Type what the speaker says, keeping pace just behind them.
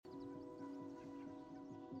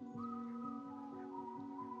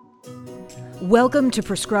Welcome to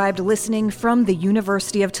Prescribed Listening from the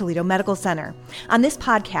University of Toledo Medical Center. On this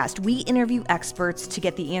podcast, we interview experts to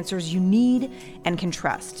get the answers you need and can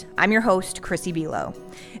trust. I'm your host, Chrissy Billau.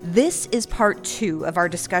 This is part 2 of our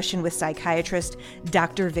discussion with psychiatrist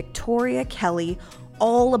Dr. Victoria Kelly,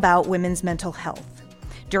 all about women's mental health.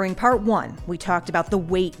 During part 1, we talked about the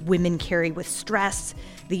weight women carry with stress,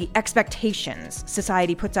 the expectations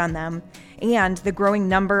society puts on them, and the growing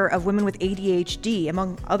number of women with ADHD,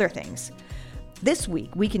 among other things. This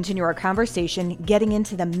week, we continue our conversation getting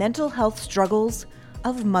into the mental health struggles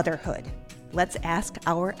of motherhood. Let's ask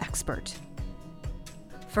our expert.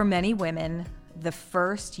 For many women, the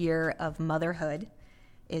first year of motherhood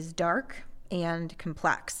is dark and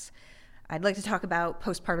complex. I'd like to talk about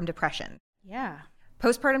postpartum depression. Yeah.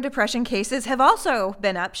 Postpartum depression cases have also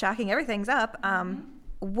been up, shocking everything's up.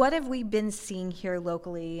 What have we been seeing here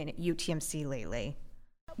locally and at UTMC lately?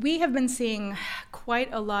 We have been seeing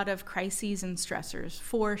quite a lot of crises and stressors,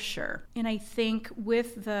 for sure. And I think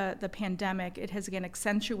with the pandemic, it has again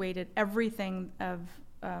accentuated everything of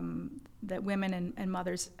that women and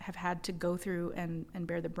mothers have had to go through and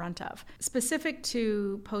bear the brunt of. Specific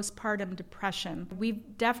to postpartum depression,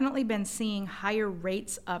 we've definitely been seeing higher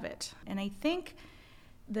rates of it. And I think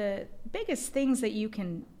the biggest things that you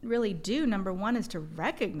can really do, number one, is to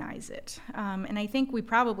recognize it. And I think we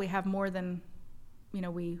probably have more than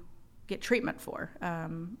we get treatment for,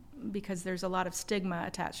 because there's a lot of stigma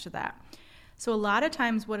attached to that. So a lot of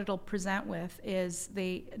times what it'll present with is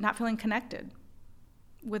they not feeling connected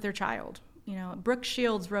with their child. Brooke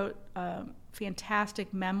Shields wrote a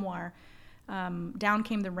fantastic memoir, Down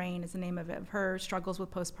Came the Rain is the name of it, of her struggles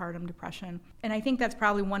with postpartum depression. And I think that's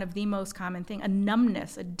probably one of the most common thing, a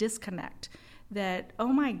numbness, a disconnect that, oh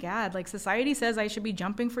my God, like society says I should be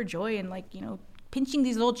jumping for joy and pinching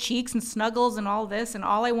these little cheeks and snuggles and all this, and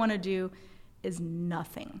all I want to do is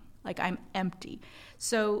nothing. Like I'm empty.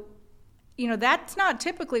 So, that's not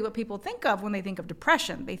typically what people think of when they think of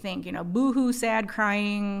depression. They think, boo-hoo, sad,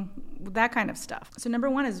 crying, that kind of stuff. So number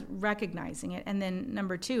one is recognizing it. And then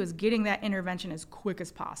number two is getting that intervention as quick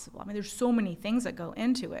as possible. I mean, there's so many things that go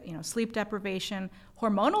into it. Sleep deprivation,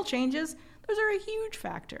 hormonal changes, those are a huge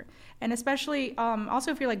factor. And especially also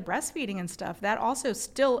if you're like breastfeeding and stuff, that also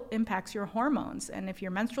still impacts your hormones. And if your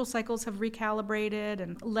menstrual cycles have recalibrated,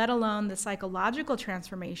 and let alone the psychological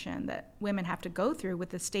transformation that women have to go through with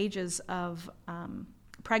the stages of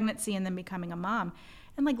pregnancy and then becoming a mom.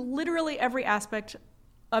 And literally every aspect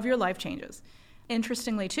of your life changes.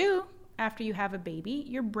 Interestingly too, after you have a baby,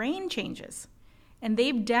 your brain changes. And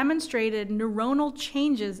they've demonstrated neuronal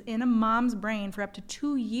changes in a mom's brain for up to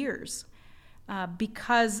 2 years.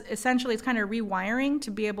 Because essentially it's kind of rewiring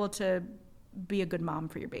to be able to be a good mom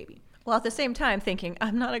for your baby. Well, at the same time thinking,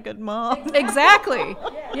 I'm not a good mom. Exactly.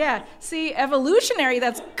 Yeah. See, evolutionary,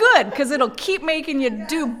 that's good because it'll keep making you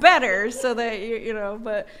do better so that,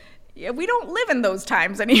 but yeah, we don't live in those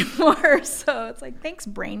times anymore. So it's like, thanks,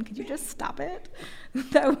 brain. Could you just stop it?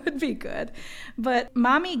 That would be good. But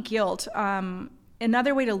mommy guilt,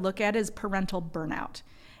 another way to look at it is parental burnout.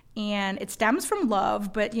 And it stems from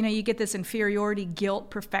love, but you get this inferiority,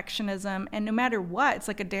 guilt, perfectionism, and no matter what, it's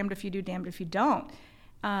like a damned if you do, damned if you don't.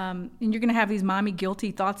 And you're going to have these mommy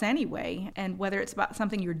guilty thoughts anyway. And whether it's about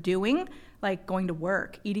something you're doing, like going to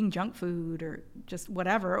work, eating junk food, or just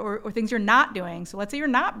whatever, or things you're not doing. So let's say you're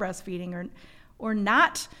not breastfeeding or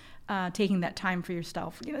not taking that time for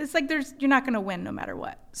yourself. It's like you're not going to win no matter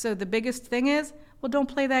what. So the biggest thing is, well, don't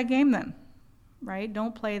play that game then, right?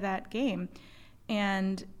 Don't play that game.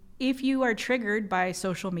 And if you are triggered by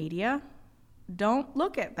social media, don't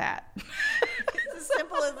look at that. It's as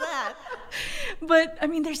simple as that. But I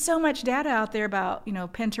mean, there's so much data out there about,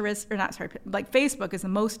 Pinterest, Facebook is the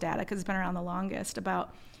most data because it's been around the longest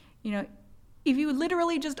about, if you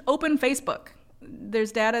literally just open Facebook,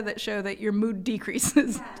 there's data that show that your mood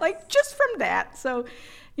decreases, just from that. So,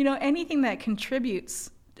 anything that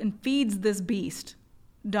contributes and feeds this beast,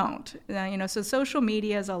 don't. So social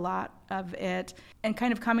media is a lot of it, and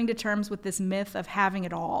kind of coming to terms with this myth of having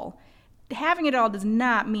it all. Having it all does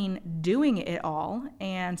not mean doing it all,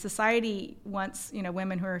 and society wants,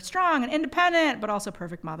 women who are strong and independent, but also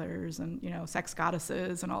perfect mothers and, sex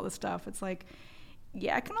goddesses and all this stuff. It's like,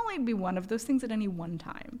 yeah, it can only be one of those things at any one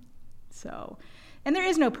time. So, and there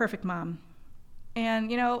is no perfect mom.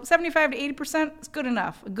 And, 75 to 80% is good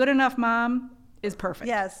enough. A good enough mom is perfect.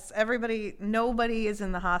 Yes, nobody is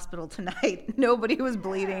in the hospital tonight. Nobody was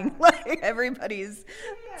bleeding. Everybody's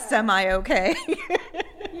semi-okay.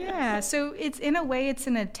 Yeah, so it's in a way, it's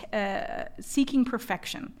seeking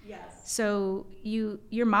perfection. Yes. So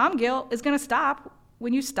your mom guilt is going to stop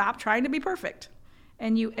when you stop trying to be perfect,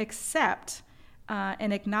 and you accept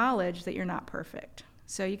and acknowledge that you're not perfect.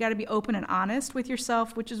 So you got to be open and honest with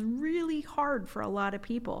yourself, which is really hard for a lot of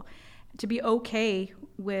people, to be okay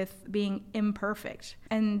with being imperfect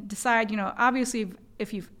and decide, obviously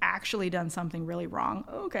if you've actually done something really wrong,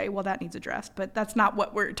 okay, well, that needs addressed, but that's not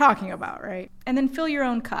what we're talking about, right? And then fill your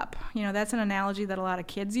own cup. That's an analogy that a lot of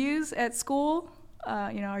kids use at school.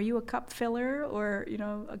 Are you a cup filler or,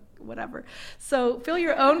 whatever. So fill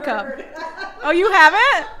your own cup. Oh, you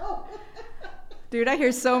haven't? Dude, I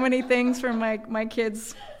hear so many things from my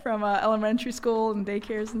kids from elementary school and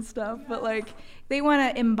daycares and stuff, but they want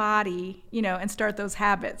to embody, and start those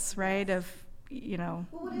habits, right? Of,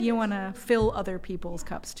 you want to fill other people's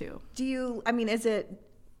cups too. Is it,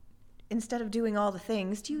 instead of doing all the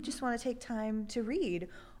things, do you just want to take time to read?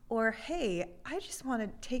 Or, hey, I just want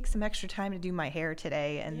to take some extra time to do my hair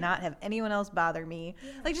today and not have anyone else bother me.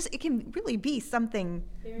 Yeah. It can really be something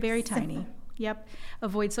very tiny. Yep.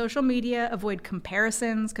 Avoid social media, avoid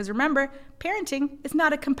comparisons, because remember, parenting is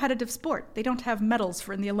not a competitive sport. They don't have medals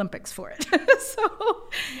in the Olympics for it. So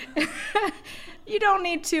you don't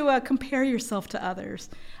need to compare yourself to others.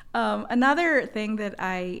 Another thing that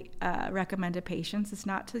I recommend to patients is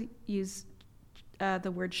not to use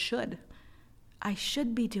the word should. I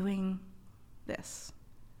should be doing this.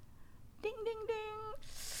 Ding, ding, ding.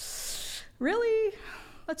 Really?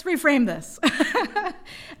 Let's reframe this.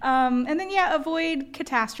 And then, avoid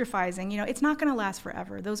catastrophizing. It's not going to last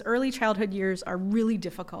forever. Those early childhood years are really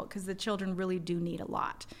difficult because the children really do need a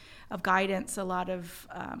lot of guidance, a lot of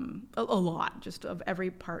every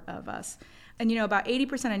part of us. And, about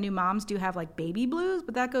 80% of new moms do have baby blues,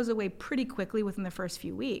 but that goes away pretty quickly within the first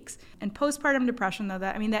few weeks. And postpartum depression, though,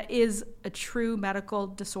 that is a true medical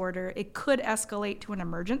disorder. It could escalate to an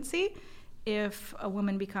emergency if a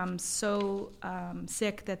woman becomes so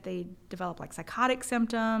sick that they develop psychotic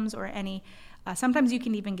symptoms or any. Sometimes you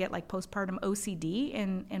can even get postpartum OCD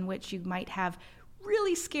in which you might have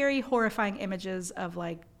really scary, horrifying images of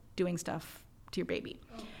doing stuff to your baby.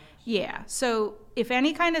 Okay. Yeah, so if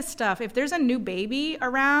any kind of stuff, if there's a new baby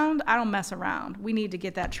around, I don't mess around. We need to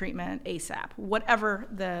get that treatment ASAP, whatever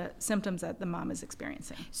the symptoms that the mom is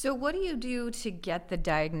experiencing. So what do you do to get the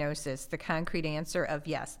diagnosis, the concrete answer of,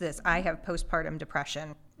 yes, I have postpartum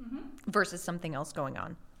depression versus something else going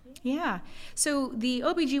on? Yeah, so the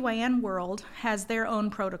OBGYN world has their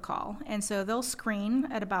own protocol, and so they'll screen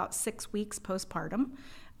at about 6 weeks postpartum.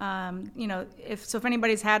 If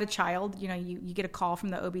anybody's had a child, you get a call from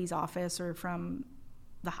the OB's office or from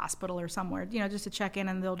the hospital or somewhere, just to check in,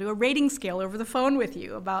 and they'll do a rating scale over the phone with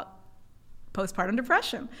you about postpartum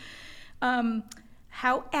depression.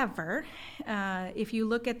 However, if you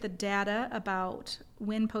look at the data about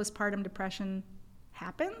when postpartum depression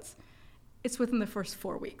happens, it's within the first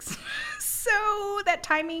 4 weeks. So that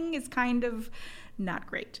timing is kind of not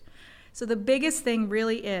great. So the biggest thing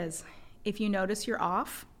really is, if you notice you're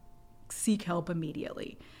off, seek help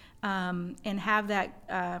immediately. And have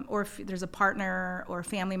that, or if there's a partner or a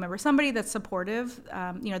family member, somebody that's supportive,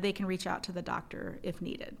 they can reach out to the doctor if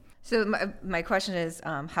needed. So my question is,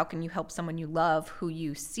 how can you help someone you love who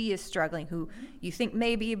you see is struggling, who you think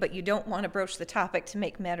maybe, but you don't want to broach the topic to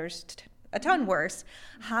make matters a ton worse?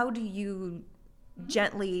 How do you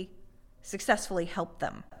gently, successfully help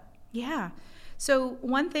them? Yeah. So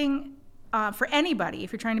one thing for anybody,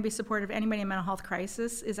 if you're trying to be supportive of anybody in mental health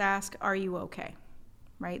crisis, is ask, are you okay?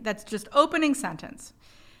 Right? That's just opening sentence.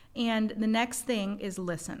 And the next thing is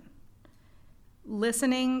listen.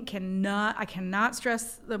 Listening I cannot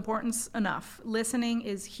stress the importance enough. Listening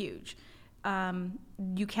is huge.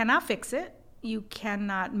 You cannot fix it. You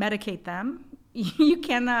cannot medicate them. You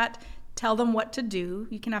cannot tell them what to do.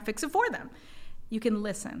 You cannot fix it for them. You can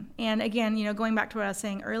listen. And again, going back to what I was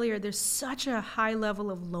saying earlier, there's such a high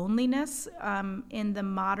level of loneliness in the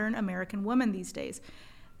modern American woman these days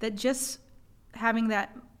that just having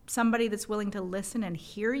that somebody that's willing to listen and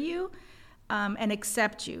hear you and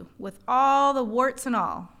accept you with all the warts and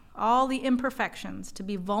all the imperfections, to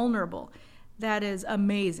be vulnerable, that is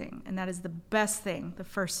amazing. And that is the best thing, the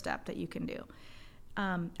first step that you can do.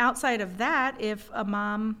 Outside of that, if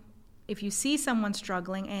you see someone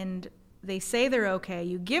struggling and they say they're okay,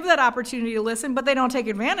 you give that opportunity to listen, but they don't take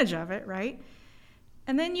advantage of it, right?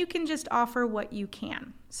 And then you can just offer what you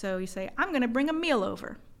can. So you say, I'm going to bring a meal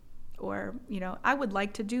over. Or, I would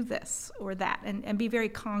like to do this or that. And be very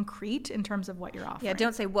concrete in terms of what you're offering. Yeah,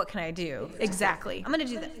 don't say, what can I do? Exactly. I'm going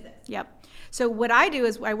to do this. Yep. So what I do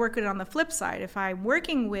is I work it on the flip side. If I'm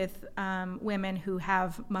working with women who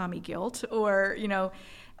have mommy guilt or,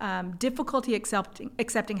 difficulty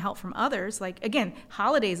accepting help from others, like, again,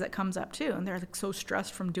 holidays that comes up too, and they're like so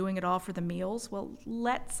stressed from doing it all for the meals. Well,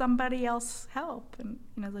 let somebody else help. And,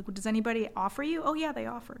 like, well, does anybody offer you? Oh, yeah, they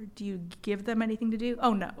offer. Do you give them anything to do?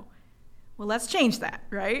 Oh, no. Well, let's change that,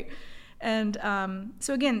 right? And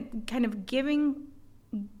so, again, kind of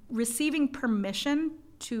receiving permission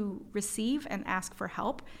to receive and ask for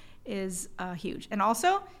help is huge. And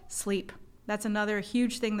also, sleep. That's another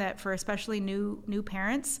huge thing that for especially new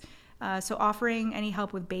parents. So offering any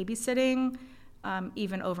help with babysitting,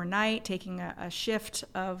 even overnight, taking a shift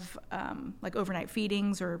of like overnight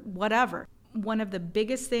feedings or whatever. One of the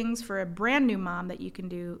biggest things for a brand new mom that you can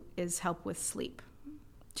do is help with sleep.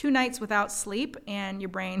 2 nights without sleep and your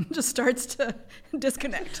brain just starts to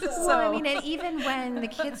disconnect. And even when the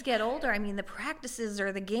kids get older, the practices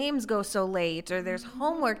or the games go so late or there's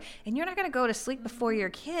homework and you're not going to go to sleep before your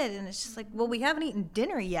kid. And it's just like, well, we haven't eaten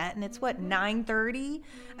dinner yet. And it's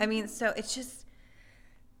 9:30. So it's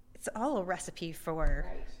all a recipe for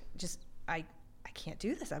just, I can't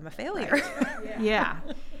do this. I'm a failure. Right. Yeah.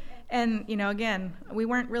 And, again, we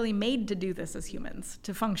weren't really made to do this as humans,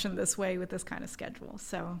 to function this way with this kind of schedule.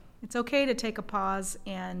 So it's okay to take a pause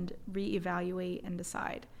and reevaluate and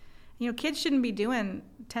decide. Kids shouldn't be doing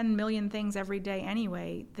 10 million things every day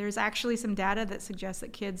anyway. There's actually some data that suggests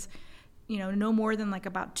that kids, no more than like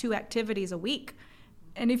about 2 activities a week.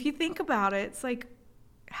 And if you think about it, it's like,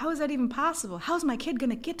 how is that even possible? How's my kid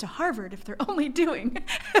going to get to Harvard if they're only doing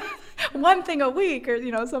one thing a week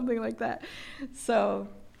or, something like that? So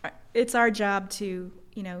it's our job to,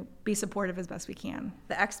 be supportive as best we can.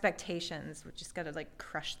 The expectations, we just got to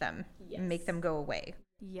crush them and make them go away.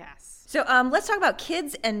 Yes. So let's talk about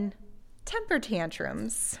kids and temper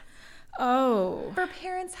tantrums. Oh. For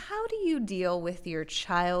parents, how do you deal with your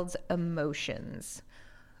child's emotions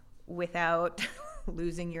without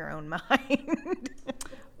losing your own mind?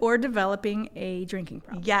 Or developing a drinking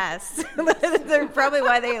problem. Yes. That's probably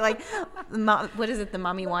why they what is it, the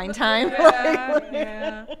mommy wine time?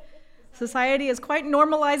 Yeah. Society has quite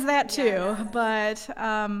normalized that too. Yeah. But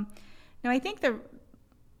I think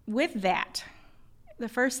with that, the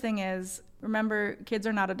first thing is, remember, kids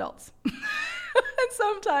are not adults. And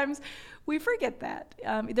sometimes we forget that.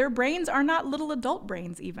 Their brains are not little adult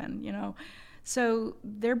brains even, So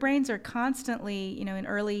their brains are constantly, in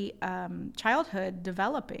early childhood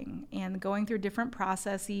developing and going through different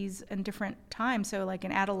processes and different times. So like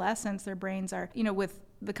in adolescence, their brains are, with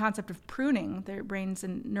the concept of pruning, their brains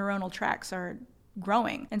and neuronal tracts are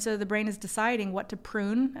growing. And so the brain is deciding what to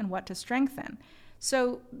prune and what to strengthen.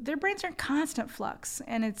 So their brains are in constant flux,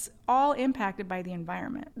 and it's all impacted by the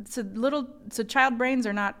environment. So child brains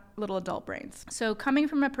are not little adult brains. So coming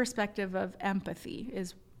from a perspective of empathy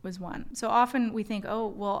was one. So often we think, oh,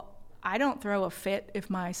 well, I don't throw a fit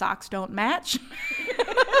if my socks don't match.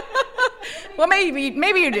 Well, maybe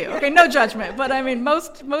you do. Okay, no judgment. But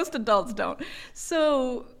most adults don't.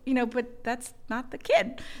 So, but that's not the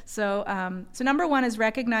kid. So, number one is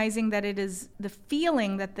recognizing that it is the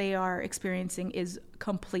feeling that they are experiencing is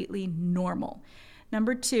completely normal.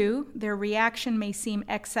 Number 2, their reaction may seem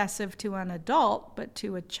excessive to an adult, but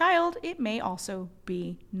to a child, it may also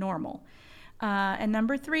be normal. And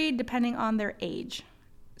number 3, depending on their age.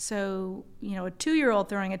 So, a 2-year-old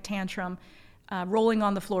throwing a tantrum, rolling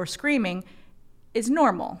on the floor screaming is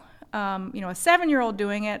normal. A 7-year-old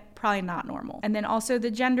doing it, probably not normal. And then also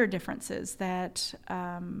the gender differences that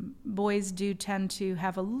boys do tend to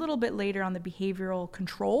have a little bit later on the behavioral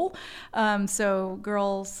control. So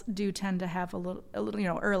girls do tend to have a little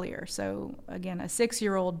earlier. So again, a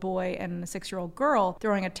 6-year-old boy and a 6-year-old girl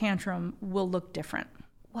throwing a tantrum will look different.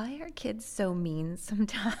 Why are kids so mean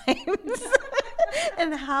sometimes?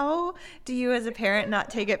 And how do you as a parent not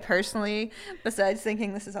take it personally, besides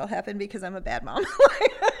thinking this has all happened because I'm a bad mom?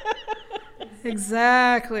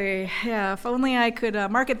 Exactly. Yeah, if only I could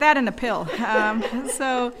market that in a pill.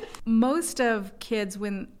 So most of kids,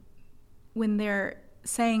 when they're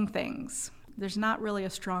saying things, there's not really a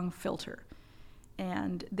strong filter.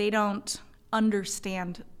 And they don't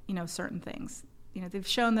understand, certain things. They've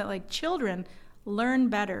shown that children learn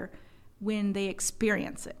better when they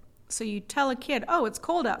experience it. So you tell a kid, oh, it's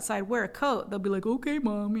cold outside, wear a coat. They'll be like, okay,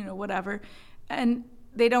 mom, whatever. And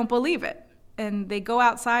they don't believe it. And they go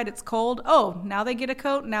outside, it's cold. Oh, now they get a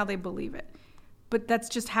coat, now they believe it. But that's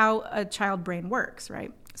just how a child brain works,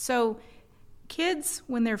 right? So kids,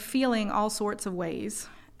 when they're feeling all sorts of ways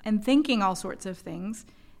and thinking all sorts of things,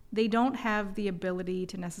 they don't have the ability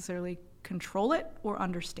to necessarily control it or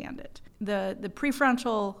understand it. The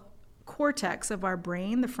prefrontal cortex of our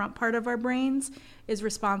brain, the front part of our brains, is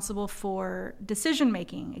responsible for decision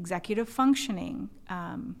making, executive functioning,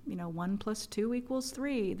 1 + 2 =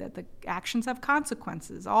 3, that the actions have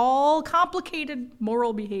consequences, all complicated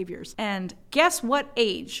moral behaviors. And guess what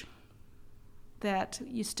age that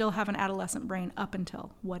you still have an adolescent brain up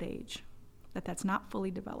until what age that's not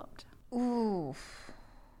fully developed? Ooh.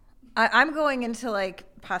 I'm going into like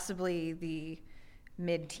possibly the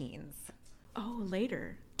mid-teens. Oh,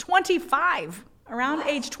 later. 25, around What?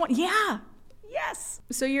 age 20. Yeah. Yes.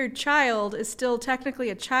 So your child is still technically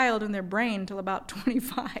a child in their brain till about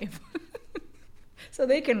 25. So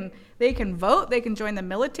they can vote, they can join the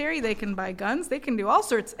military, they can buy guns, they can do all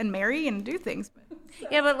sorts and marry and do things.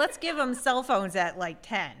 Yeah, but let's give them cell phones at like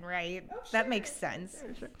 10, right? Oh, sure. That makes sense.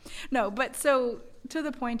 Sure. No, but so to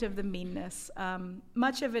the point of the meanness,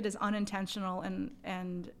 much of it is unintentional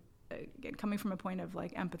and coming from a point of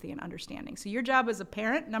like empathy and understanding. So your job as a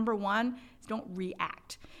parent, number one, is don't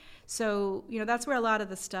react. So, that's where a lot of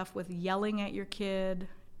the stuff with yelling at your kid,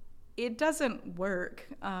 it doesn't work.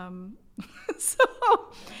 So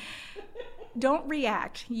don't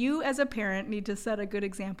react. You as a parent need to set a good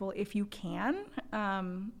example if you can,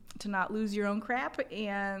 to not lose your own crap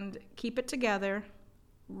and keep it together,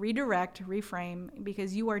 redirect, reframe,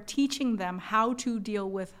 because you are teaching them how to deal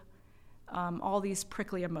with all these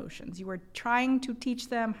prickly emotions. You are trying to teach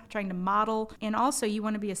them, trying to model, and also you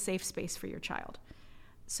want to be a safe space for your child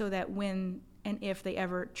so that when and if they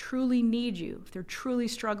ever truly need you, if they're truly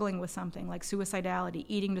struggling with something like suicidality,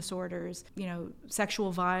 eating disorders,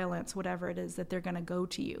 sexual violence, whatever it is, that they're going to go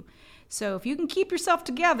to you. So if you can keep yourself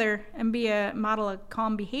together and be a model of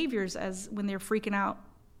calm behaviors as when they're freaking out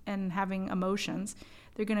and having emotions,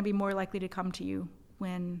 they're going to be more likely to come to you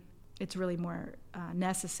when it's really more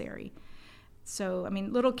necessary. So,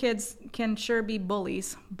 little kids can sure be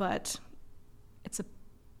bullies, but it's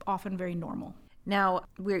often very normal. Now,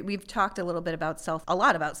 we've talked a lot about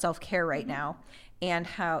self-care right now, and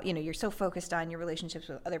how, you're so focused on your relationships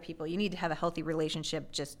with other people. You need to have a healthy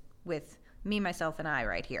relationship just with me, myself, and I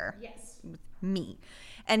right here. Yes. With me.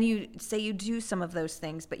 And you say you do some of those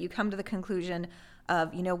things, but you come to the conclusion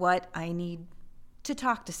of, I need to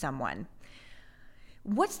talk to someone.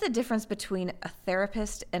 What's the difference between a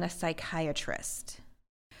therapist and a psychiatrist?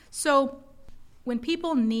 So when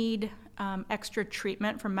people need extra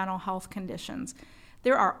treatment for mental health conditions,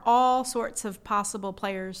 there are all sorts of possible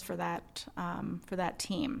players for that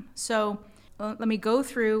team. So let me go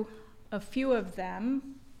through a few of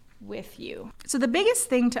them with you. So the biggest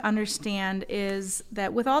thing to understand is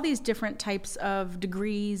that with all these different types of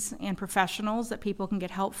degrees and professionals that people can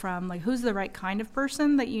get help from, like who's the right kind of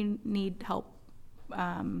person that you need help,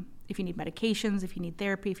 if you need medications, if you need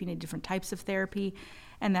therapy, if you need different types of therapy,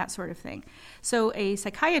 and that sort of thing. So a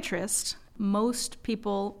psychiatrist, most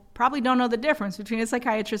people probably don't know the difference between a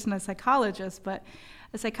psychiatrist and a psychologist, but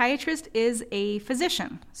a psychiatrist is a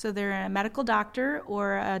physician. So they're a medical doctor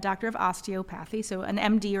or a doctor of osteopathy, so an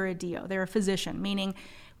MD or a DO. They're a physician, meaning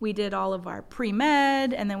we did all of our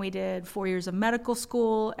pre-med, and then we did 4 years of medical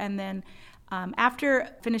school, and then after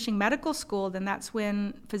finishing medical school, then that's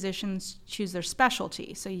when physicians choose their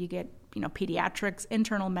specialty. So you get, pediatrics,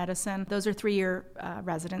 internal medicine. Those are 3-year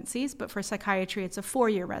residencies, but for psychiatry, it's a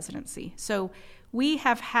 4-year residency. So we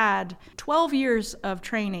have had 12 years of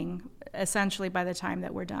training, essentially, by the time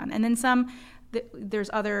that we're done. And then there's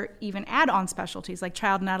other even add-on specialties like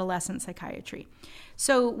child and adolescent psychiatry.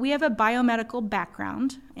 So we have a biomedical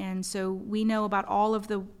background, and so we know about all of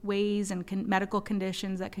the ways and medical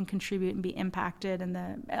conditions that can contribute and be impacted,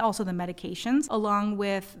 and also the medications, along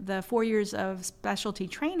with the 4 years of specialty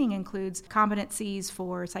training includes competencies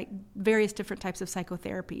for various different types of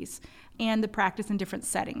psychotherapies and the practice in different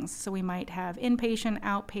settings. So we might have inpatient,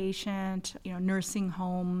 outpatient, nursing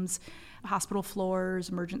homes, hospital floors,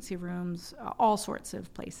 emergency rooms, all sorts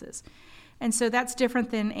of places. And so that's different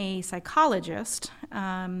than a psychologist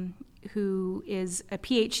who is a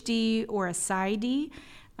PhD or a PsyD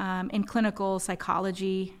in clinical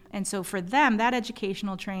psychology. And so for them, that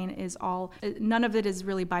educational train is none of it is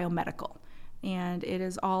really biomedical. And it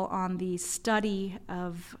is all on the study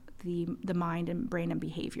of the mind and brain and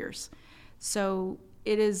behaviors. So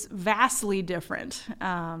it is vastly different.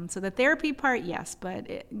 So the therapy part, yes,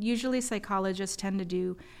 but usually psychologists tend to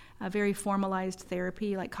do a very formalized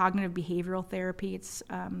therapy, like cognitive behavioral therapy. It's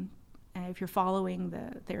if you're following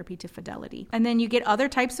the therapy to fidelity. And then you get other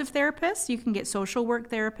types of therapists. You can get social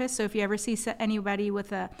work therapists. So if you ever see anybody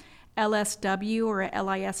with a LSW or a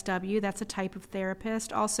LISW, that's a type of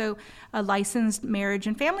therapist. Also a licensed marriage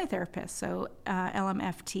and family therapist, so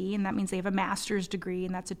LMFT, and that means they have a master's degree,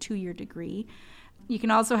 and that's a 2-year degree. You can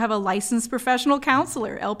also have a licensed professional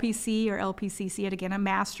counselor, LPC or LPCC, and again, a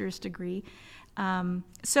master's degree.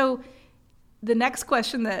 So the next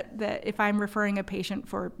question that if I'm referring a patient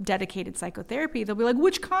for dedicated psychotherapy, they'll be like,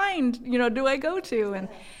 which kind, do I go to? And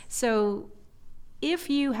so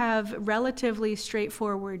if you have relatively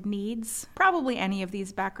straightforward needs, probably any of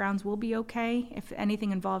these backgrounds will be okay. If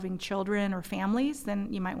anything involving children or families,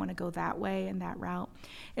 then you might want to go that way and that route.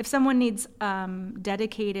 If someone needs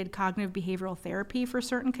dedicated cognitive behavioral therapy for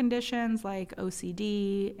certain conditions like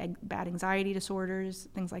OCD, bad anxiety disorders,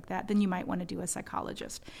 things like that, then you might want to do a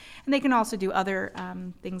psychologist. And they can also do other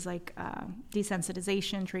things like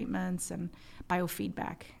desensitization treatments and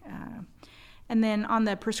biofeedback. And then on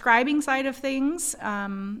the prescribing side of things,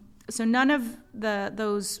 so none of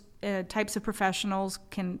those types of professionals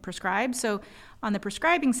can prescribe. So on the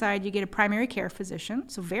prescribing side, you get a primary care physician.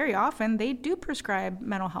 So very often they do prescribe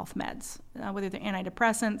mental health meds, whether they're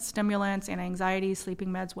antidepressants, stimulants, anti-anxiety, sleeping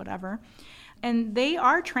meds, whatever. And they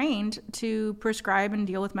are trained to prescribe and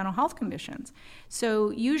deal with mental health conditions.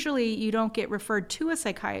 So usually you don't get referred to a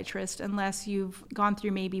psychiatrist unless you've gone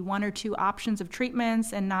through maybe one or two options of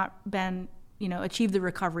treatments and not been achieve the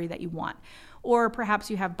recovery that you want. Or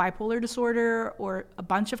perhaps you have bipolar disorder or a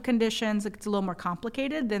bunch of conditions. It's a little more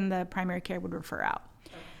complicated than the primary care would refer out.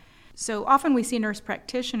 Okay. So often we see nurse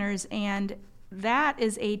practitioners, and that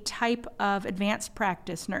is a type of advanced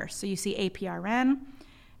practice nurse. So you see APRN,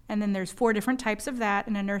 and then there's 4 different types of that,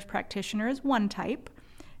 and a nurse practitioner is one type.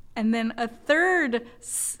 And then a third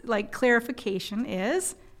clarification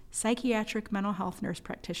is psychiatric mental health nurse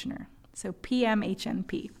practitioner. So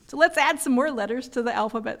PMHNP. So let's add some more letters to the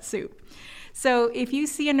alphabet soup. So if you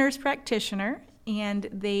see a nurse practitioner and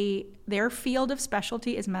their field of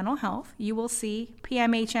specialty is mental health, you will see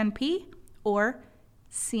PMHNP or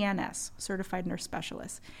CNS, Certified Nurse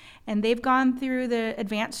Specialist. And they've gone through the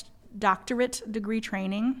advanced doctorate degree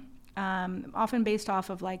training, often based off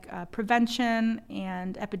of prevention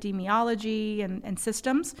and epidemiology and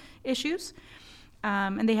systems issues.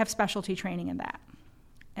 And they have specialty training in that.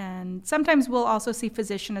 And sometimes we'll also see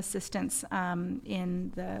physician assistants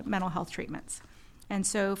in the mental health treatments. And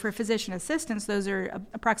so for physician assistants, those are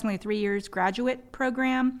approximately 3 years graduate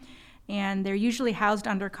program, and they're usually housed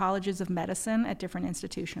under colleges of medicine at different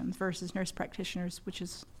institutions versus nurse practitioners, which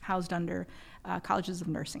is housed under colleges of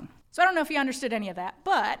nursing. So I don't know if you understood any of that,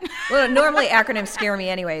 but... Well, normally acronyms scare me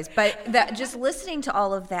anyways, but just listening to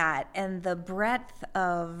all of that and the breadth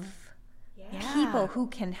of people who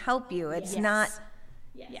can help you, it's not...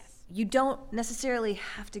 Yes. You don't necessarily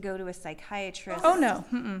have to go to a psychiatrist. Oh, no.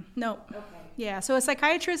 No. Okay. Yeah, so a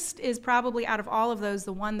psychiatrist is probably, out of all of those,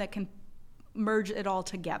 the one that can merge it all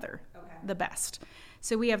together the best.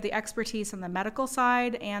 So we have the expertise on the medical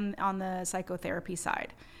side and on the psychotherapy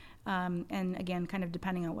side. And again, kind of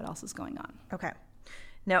depending on what else is going on. Okay.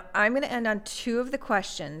 Now, I'm going to end on 2 of the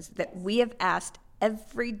questions that we have asked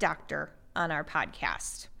every doctor on our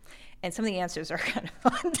podcast. And some of the answers are kind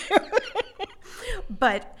of fun, too.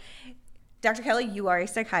 But Dr. Kelly, you are a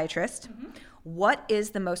psychiatrist. Mm-hmm. What is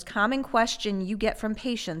the most common question you get from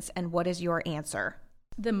patients, and what is your answer?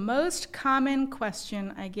 The most common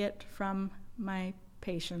question I get from my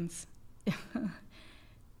patients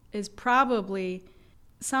is probably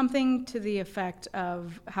something to the effect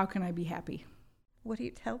of, how can I be happy? What do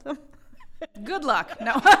you tell them? Good luck.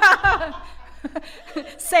 No.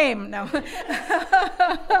 Same. No.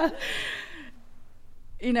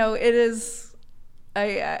 It is...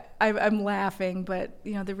 I'm laughing, but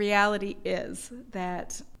the reality is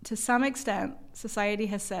that to some extent, society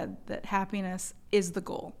has said that happiness is the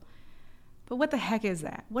goal. But what the heck is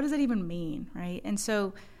that? What does it even mean, right? And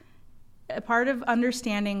so a part of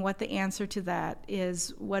understanding what the answer to that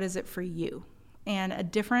is, what is it for you? And a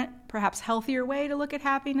different, perhaps healthier way to look at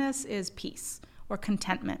happiness is peace or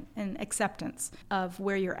contentment and acceptance of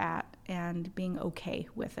where you're at and being okay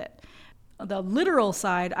with it. The literal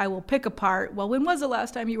side, I will pick apart, well, when was the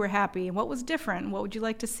last time you were happy, and what was different, and what would you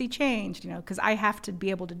like to see changed? Because I have to be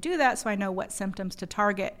able to do that so I know what symptoms to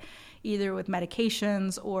target, either with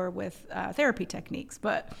medications or with therapy techniques.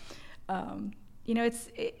 But, it's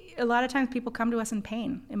a lot of times people come to us in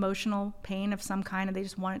pain, emotional pain of some kind, and they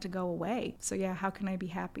just want it to go away. So, how can I be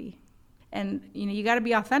happy? And, you got to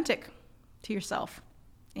be authentic to yourself.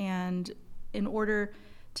 And in order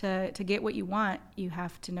to get what you want, you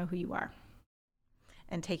have to know who you are.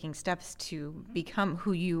 And taking steps to become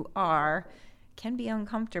who you are can be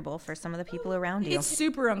uncomfortable for some of the people around you. It's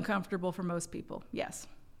super uncomfortable for most people, yes.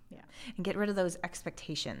 Yeah. And get rid of those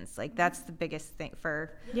expectations. That's the biggest thing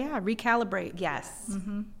for... Yeah, recalibrate. Yes.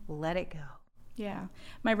 Mm-hmm. Let it go. Yeah.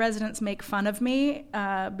 My residents make fun of me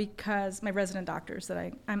because my resident doctors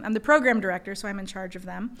that I'm the program director, so I'm in charge of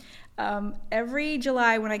them. Every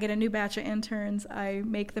July when I get a new batch of interns, I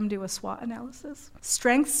make them do a SWOT analysis.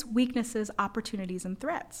 Strengths, weaknesses, opportunities, and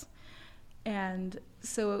threats. And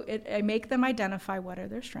so I make them identify what are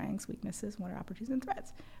their strengths, weaknesses, what are opportunities, and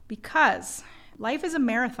threats. Because life is a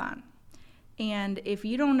marathon. And if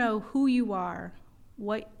you don't know who you are,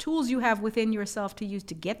 what tools you have within yourself to use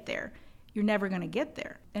to get there, you're never going to get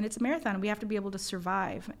there. And it's a marathon. We have to be able to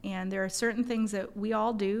survive. And there are certain things that we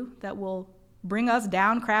all do that will bring us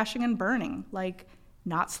down, crashing and burning, like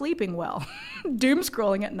not sleeping well, doom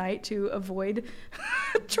scrolling at night to avoid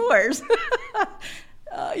chores,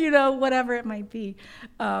 whatever it might be.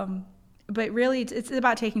 But really, it's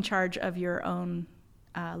about taking charge of your own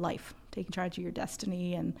life, taking charge of your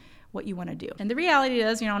destiny and what you want to do. And the reality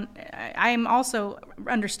is, I'm also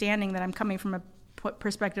understanding that I'm coming from a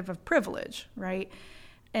perspective of privilege, right?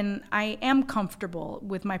 And I am comfortable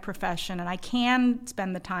with my profession and I can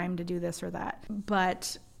spend the time to do this or that.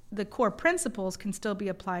 But the core principles can still be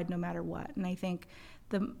applied no matter what. And I think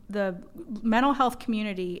the mental health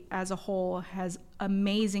community as a whole has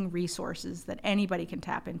amazing resources that anybody can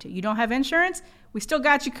tap into. You don't have insurance? We still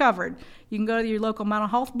got you covered. You can go to your local mental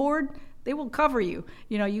health board. They will cover you.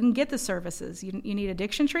 You can get the services. You need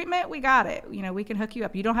addiction treatment? We got it. We can hook you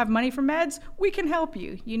up. You don't have money for meds? We can help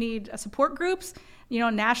you. You need support groups?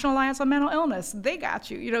 National Alliance on Mental Illness? They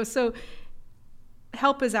got you. So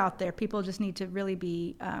help is out there. People just need to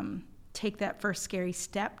really take that first scary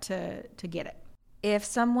step to get it. If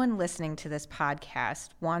someone listening to this podcast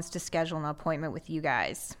wants to schedule an appointment with you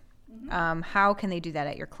guys, how can they do that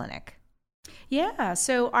at your clinic? Yeah,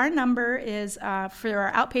 so our number is for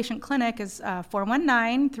our outpatient clinic is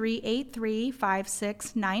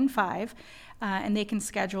 419-383-5695, and they can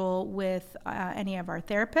schedule with any of our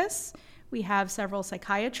therapists. We have several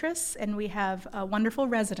psychiatrists, and we have a wonderful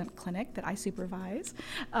resident clinic that I supervise,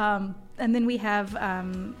 and then we have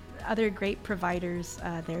other great providers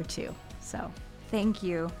there too. So, thank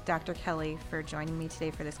you, Dr. Kelly, for joining me today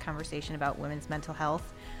for this conversation about women's mental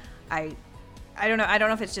health. I don't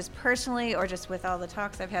know if it's just personally or just with all the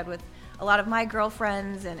talks I've had with a lot of my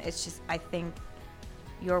girlfriends, and it's just, I think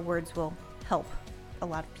your words will help a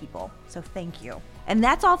lot of people. So thank you. And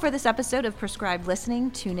that's all for this episode of Prescribed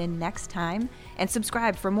Listening. Tune in next time and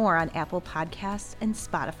subscribe for more on Apple Podcasts and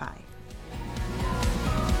Spotify.